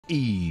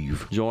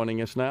Eve.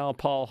 Joining us now,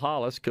 Paul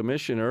Hollis,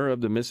 Commissioner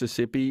of the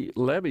Mississippi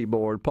Levee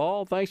Board.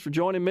 Paul, thanks for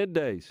joining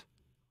Middays.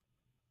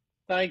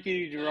 Thank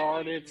you,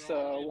 Gerard. It's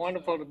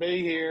wonderful to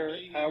be here.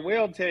 I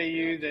will tell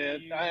you that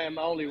I am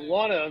only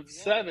one of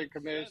 7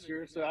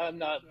 commissioners, so I'm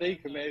not the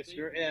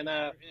commissioner, and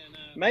I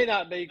may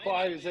not be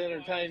quite as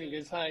entertaining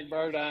as Hank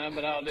Burdine,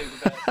 but I'll do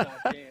the best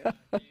I can.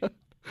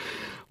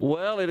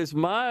 Well, it is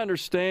my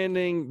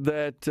understanding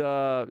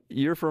that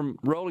you're from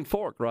Rolling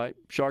Fork, right?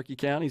 Sharkey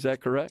County, is that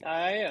correct?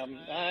 I am.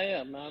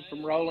 I'm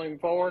from Rolling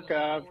Fork.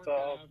 I've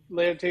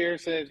lived here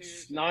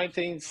since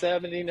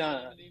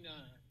 1979.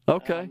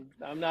 Okay.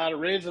 I'm not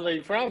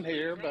originally from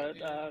here, but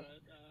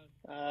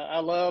I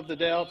love the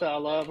Delta. I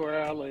love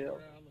where I live.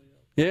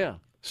 Yeah.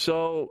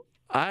 So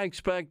I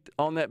expect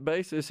on that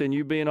basis, and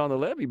you being on the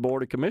Levee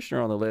Board, a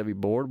commissioner on the Levee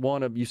Board,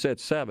 one of, you said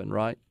 7,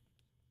 right?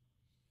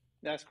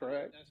 That's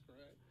correct.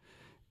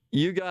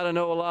 You got to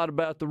know a lot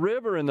about the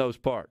river in those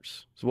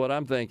parts, is what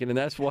I'm thinking, and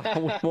that's why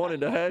we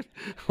wanted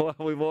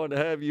to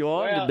have you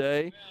on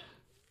today.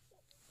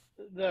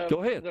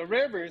 Go ahead. The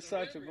river is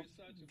such a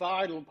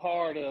vital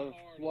part of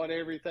what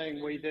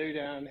everything we do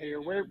down here.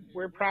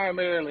 We're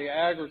primarily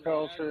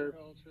agriculture.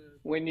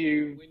 When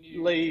you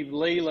leave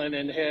Leland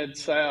and head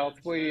south,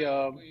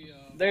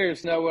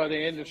 there's no other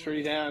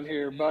industry down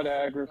here but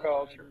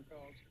agriculture.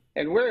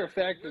 And we're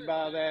affected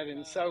by that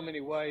in so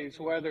many ways,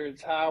 whether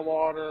it's high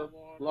water,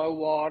 low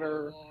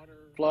water,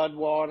 flood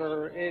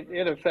water.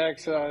 It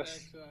affects us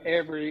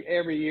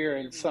every year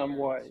in some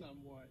way.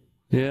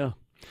 Yeah.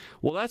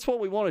 Well, that's what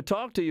we want to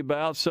talk to you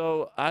about.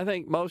 So I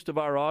think most of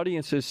our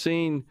audience has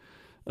seen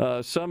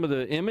some of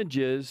the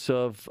images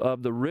of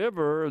the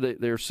river.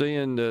 They're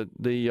seeing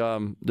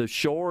the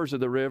shores of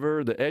the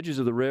river, the edges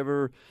of the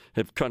river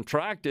have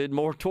contracted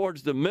more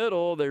towards the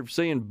middle. They're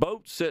seeing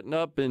boats sitting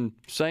up in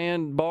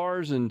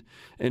sandbars and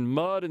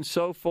mud and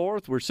so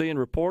forth. We're seeing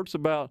reports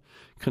about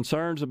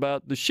concerns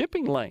about the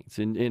shipping lanes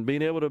and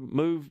being able to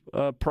move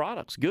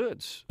products,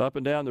 goods up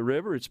and down the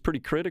river. It's a pretty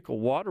critical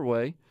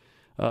waterway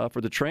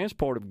for the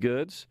transport of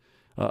goods.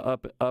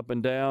 Up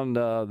and down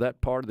that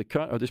part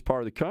of this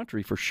part of the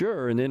country for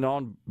sure, and then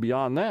on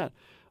beyond that.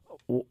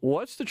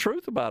 What's the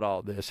truth about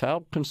all this?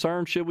 How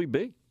concerned should we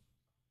be?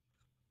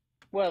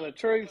 Well, the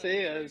truth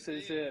is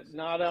that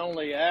not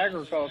only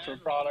agricultural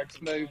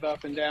products move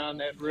up and down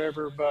that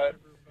river, but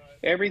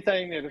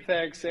everything that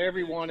affects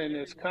everyone in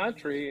this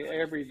country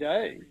every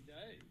day.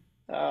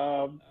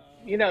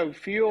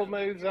 Fuel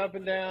moves up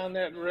and down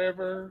that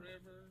river.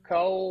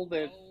 Coal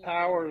that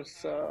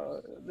powers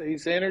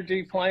these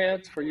energy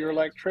plants for your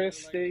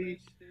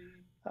electricity.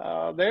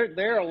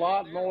 They're a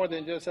lot more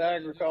than just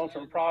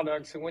agricultural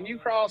products. And when you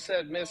cross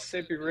that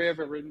Mississippi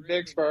River in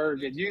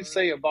Vicksburg and you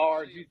see a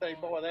barge, you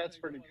think, boy, that's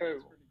pretty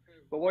cool.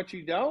 But what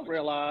you don't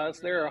realize,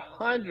 there are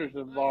hundreds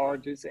of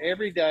barges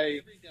every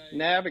day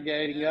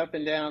navigating up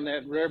and down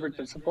that river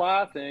to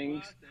supply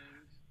things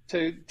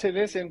to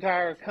this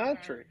entire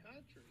country.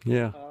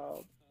 Yeah.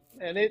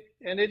 And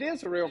it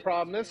is a real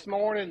problem. This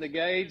morning, the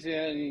gauge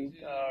in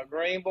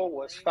Greenville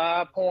was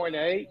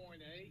 5.8.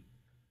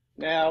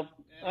 Now,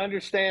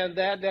 understand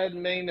that doesn't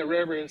mean the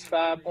river is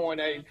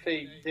 5.8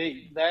 feet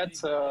deep.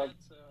 That's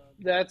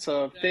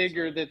a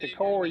figure that the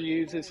Corps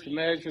uses to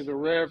measure the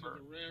river.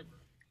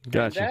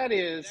 Gotcha. And that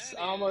is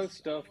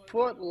almost a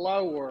foot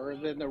lower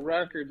than the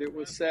record that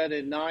was set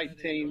in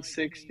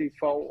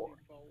 1964.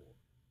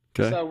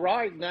 Okay. So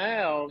right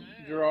now,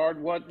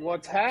 Gerard,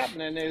 what's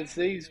happening is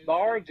these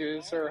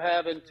barges are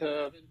having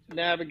to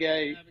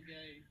navigate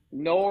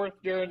north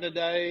during the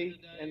day,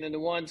 and then the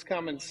ones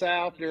coming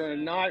south during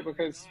the night,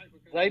 because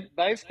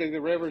the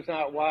river's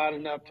not wide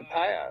enough to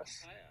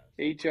pass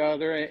each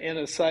other in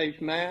a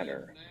safe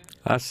manner.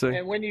 I see.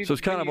 And when you, so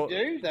it's kind when of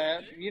you do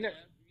that,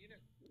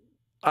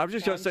 I was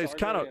just going to say, it's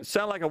kind of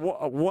sound like a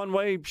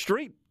one-way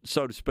street,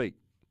 so to speak.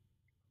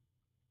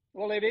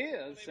 Well, it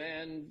is,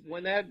 and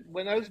when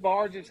those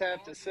barges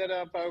have to sit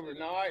up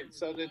overnight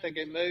so that they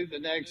can move the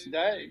next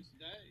day,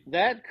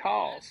 that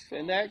costs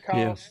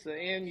the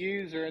end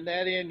user, and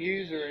that end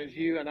user is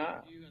you and I.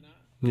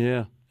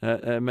 Yeah,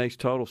 that makes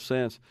total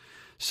sense.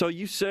 So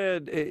you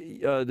said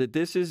that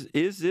this is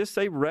this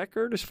a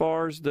record as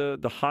far as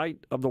the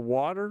height of the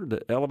water,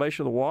 the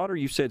elevation of the water?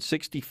 You said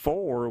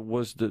 64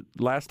 was the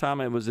last time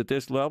it was at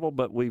this level,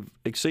 but we've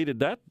exceeded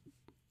that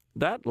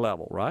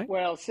level, right?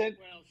 Well, since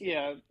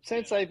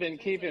they've been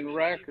keeping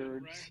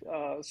records,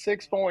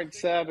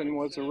 6.7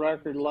 was a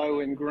record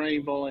low in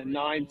Greenville in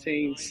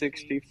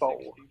 1964.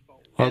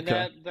 And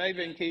that they've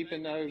been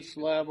keeping those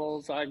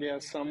levels, I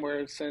guess,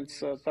 somewhere since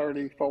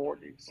 30s,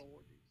 40s.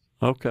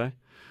 Okay.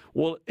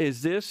 Well,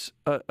 is this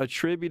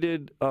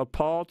attributed,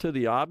 Paul, to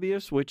the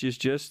obvious, which is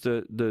just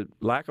the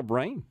lack of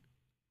rain?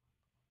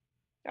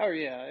 Oh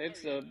yeah,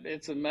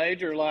 it's a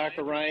major lack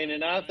of rain,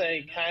 and I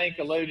think Hank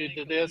alluded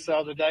to this the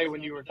other day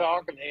when you were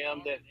talking to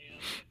him, that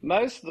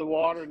most of the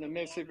water in the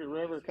Mississippi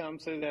River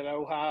comes through that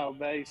Ohio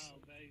basin.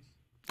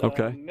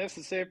 Okay.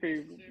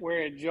 Mississippi,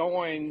 where it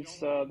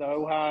joins the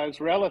Ohio, is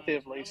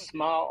relatively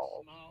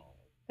small,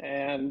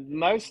 And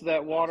most of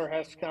that water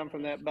has to come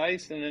from that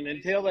basin. And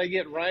until they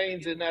get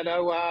rains in that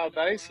Ohio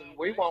basin,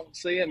 we won't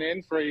see an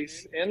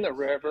increase in the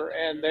river.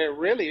 And there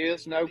really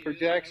is no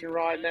projection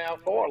right now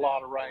for a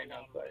lot of rain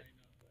up there.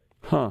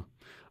 Huh.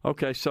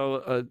 Okay,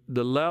 so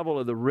the level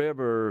of the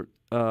river,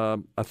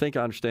 I think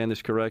I understand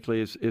this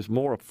correctly, is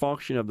more a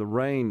function of the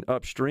rain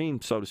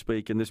upstream, so to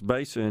speak, in this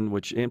basin,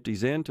 which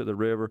empties into the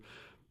river,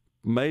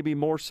 maybe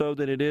more so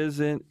than it is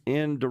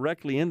in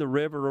directly in the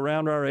river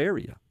around our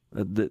area.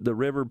 The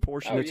river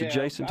portion that's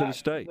adjacent to the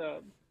state.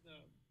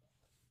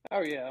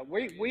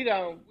 We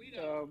don't.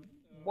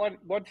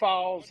 What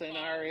falls in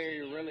our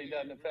area really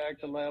doesn't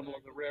affect the level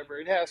of the river.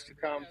 It has to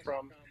come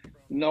from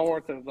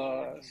north of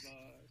us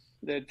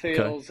that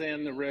fills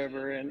in the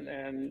river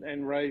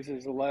and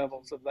raises the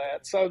levels of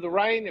that. So the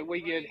rain that we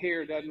get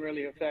here doesn't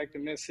really affect the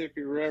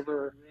Mississippi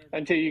River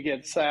until you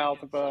get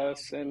south of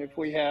us. And if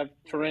we have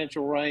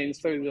torrential rains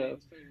through the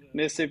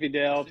Mississippi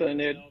Delta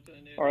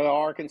or the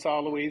Arkansas,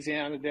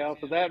 Louisiana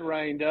Delta, that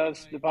rain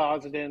does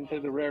deposit into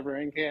the river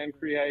and can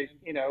create,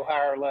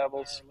 higher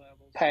levels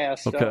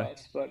past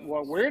us. But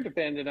what we're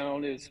dependent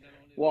on is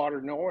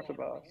water north of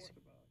us.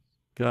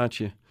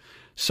 Gotcha.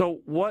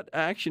 So what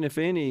action, if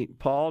any,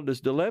 Paul,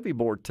 does the Levee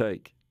Board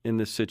take in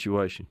this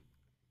situation?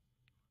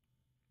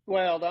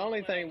 Well, the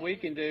only thing we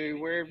can do,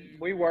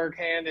 we work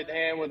hand in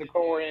hand with the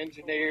Corps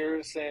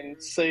engineers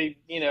and see,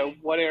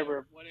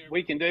 whatever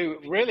we can do.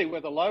 Really,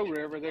 with a low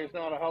river, there's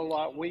not a whole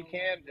lot we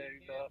can do.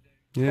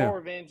 The Corps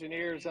of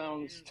Engineers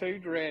owns 2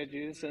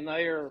 dredges, and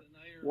they are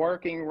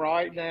working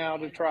right now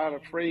to try to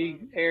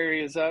free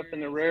areas up in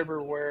the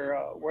river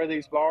where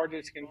these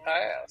barges can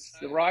pass.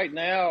 So right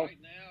now,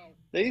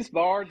 these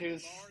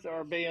barges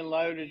are being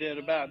loaded at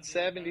about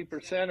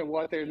 70% of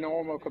what their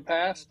normal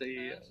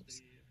capacity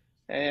is.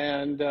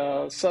 And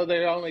so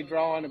they're only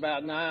drawing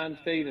about 9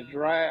 feet of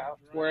draft,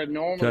 where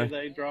normally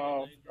they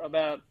draw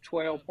about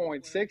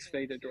 12.6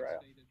 feet of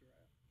draft.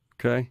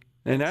 Okay.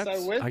 And that's,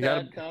 so with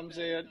that comes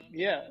in,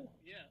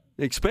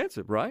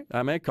 expensive, right?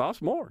 I mean, it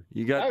costs more.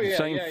 You got the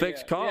same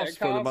fixed costs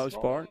for the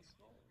most part.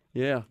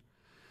 Yeah.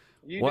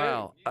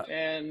 Wow.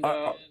 And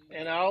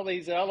all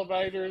these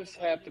elevators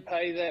have to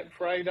pay that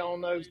freight on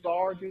those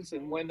barges.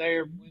 And when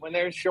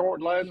they're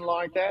short loading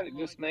like that, it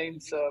just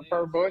means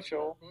per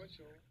bushel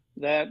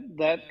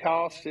that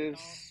cost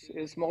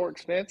is more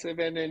expensive,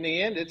 and in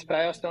the end, it's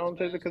passed on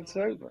to the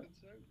consumer.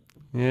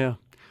 Yeah.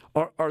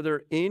 Are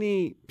there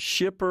any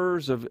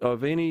shippers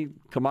of any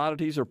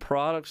commodities or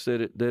products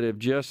that have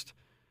just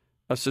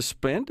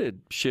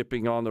suspended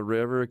shipping on the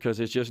river because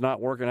it's just not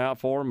working out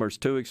for them, or it's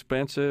too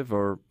expensive,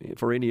 or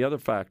for any other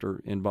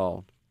factor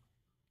involved?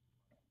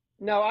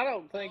 No, I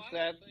don't think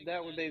that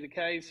would be the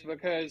case,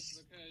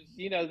 because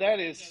that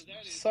is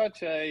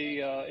such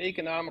a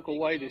economical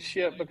way to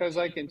ship, because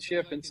they can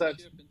ship in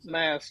such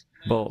mass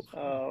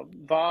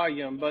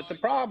volume. But the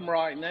problem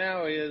right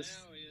now is,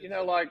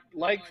 like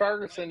Lake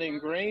Ferguson in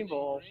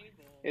Greenville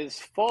is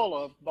full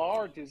of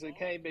barges that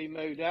can't be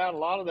moved out. A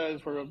lot of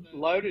those were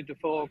loaded to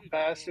full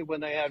capacity when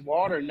they had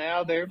water.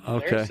 Now they're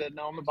sitting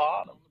on the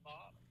bottom.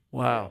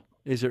 Wow.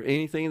 Is there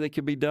anything that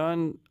could be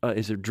done?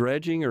 Is there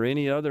dredging or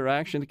any other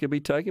action that could be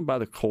taken by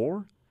the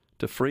Corps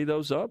to free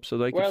those up so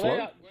they can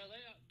float?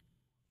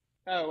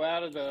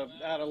 Out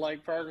of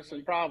Lake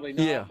Ferguson, probably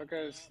not,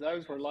 because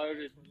those were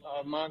loaded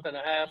a month and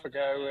a half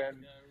ago,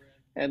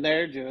 and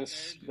they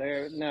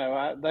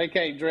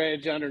can't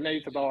dredge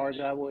underneath the barge,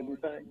 I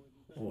wouldn't think.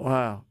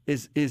 Wow.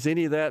 Is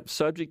any of that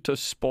subject to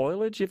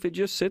spoilage if it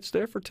just sits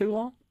there for too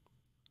long?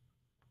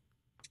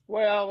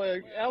 Well,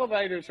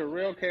 elevators are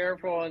real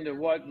careful into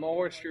what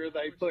moisture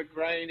they put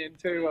grain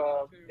into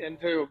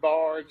a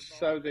barge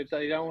so that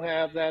they don't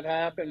have that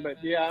happen. But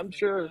I'm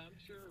sure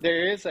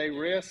there is a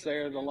risk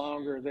there the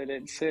longer that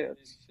it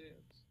sits.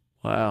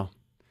 Wow.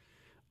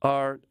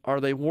 Are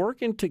they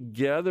working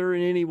together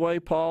in any way,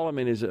 Paul? I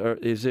mean, is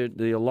it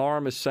the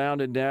alarm is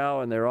sounded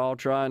now and they're all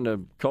trying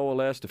to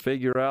coalesce to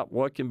figure out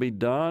what can be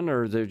done,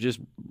 or they're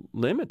just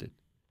limited?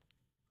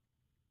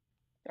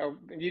 Are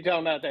you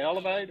talking about the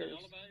elevators?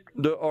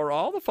 Or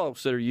all the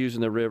folks that are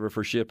using the river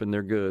for shipping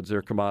their goods,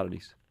 their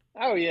commodities?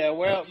 Oh, yeah.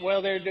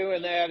 Well, they're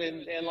doing that.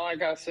 And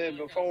like I said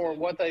before,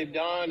 what they've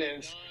done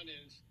is,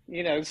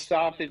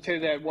 stopped it to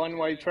that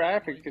one-way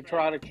traffic to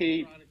try to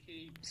keep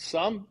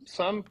some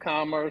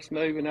commerce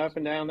moving up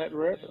and down that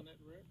river.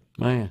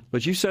 Man,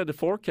 but you said the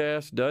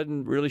forecast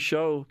doesn't really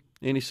show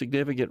any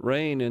significant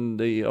rain in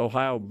the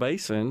Ohio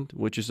basin,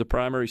 which is the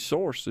primary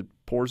source that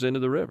pours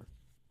into the river.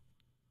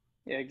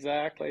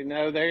 Exactly.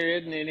 No, there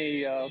isn't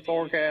any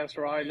forecast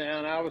right now.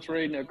 And I was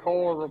reading a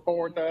Corps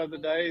report the other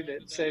day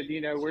that said,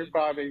 we'll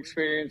probably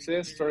experience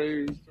this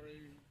through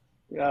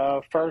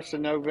 1st of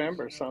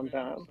November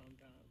sometime.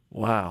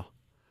 Wow.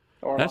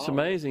 That's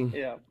amazing.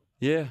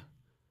 Yeah.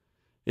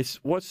 It's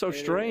what's so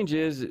strange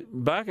is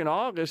back in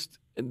August,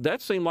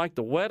 that seemed like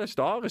the wettest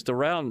August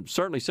around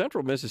certainly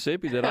central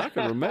Mississippi that I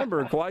can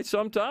remember in quite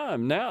some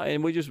time now.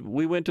 And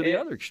we went to the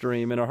other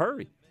extreme in a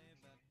hurry.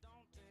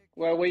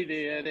 Well, we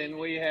did, and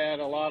we had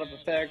a lot of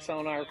effects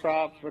on our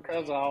crops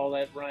because of all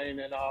that rain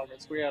in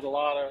August. We had a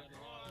lot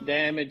of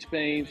damaged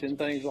beans and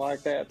things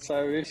like that.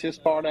 So it's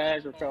just part of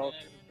agriculture.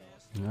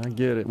 I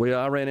get it.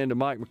 I ran into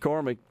Mike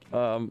McCormick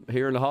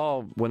here in the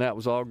hall when that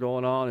was all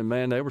going on, and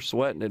man, they were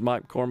sweating it.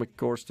 Mike McCormick, of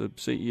course, the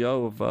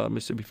CEO of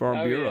Mississippi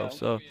Farm Bureau. Yeah.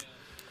 So,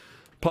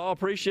 Paul,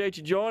 appreciate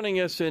you joining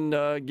us and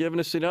giving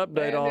us an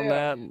update on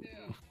that.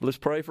 Let's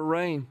pray for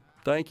rain.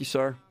 Thank you,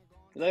 sir.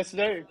 Let's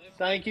do.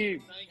 Thank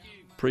you.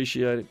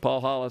 Appreciate it.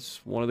 Paul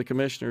Hollis, one of the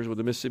commissioners with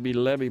the Mississippi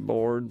Levee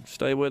Board.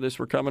 Stay with us.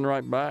 We're coming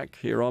right back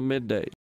here on Midday.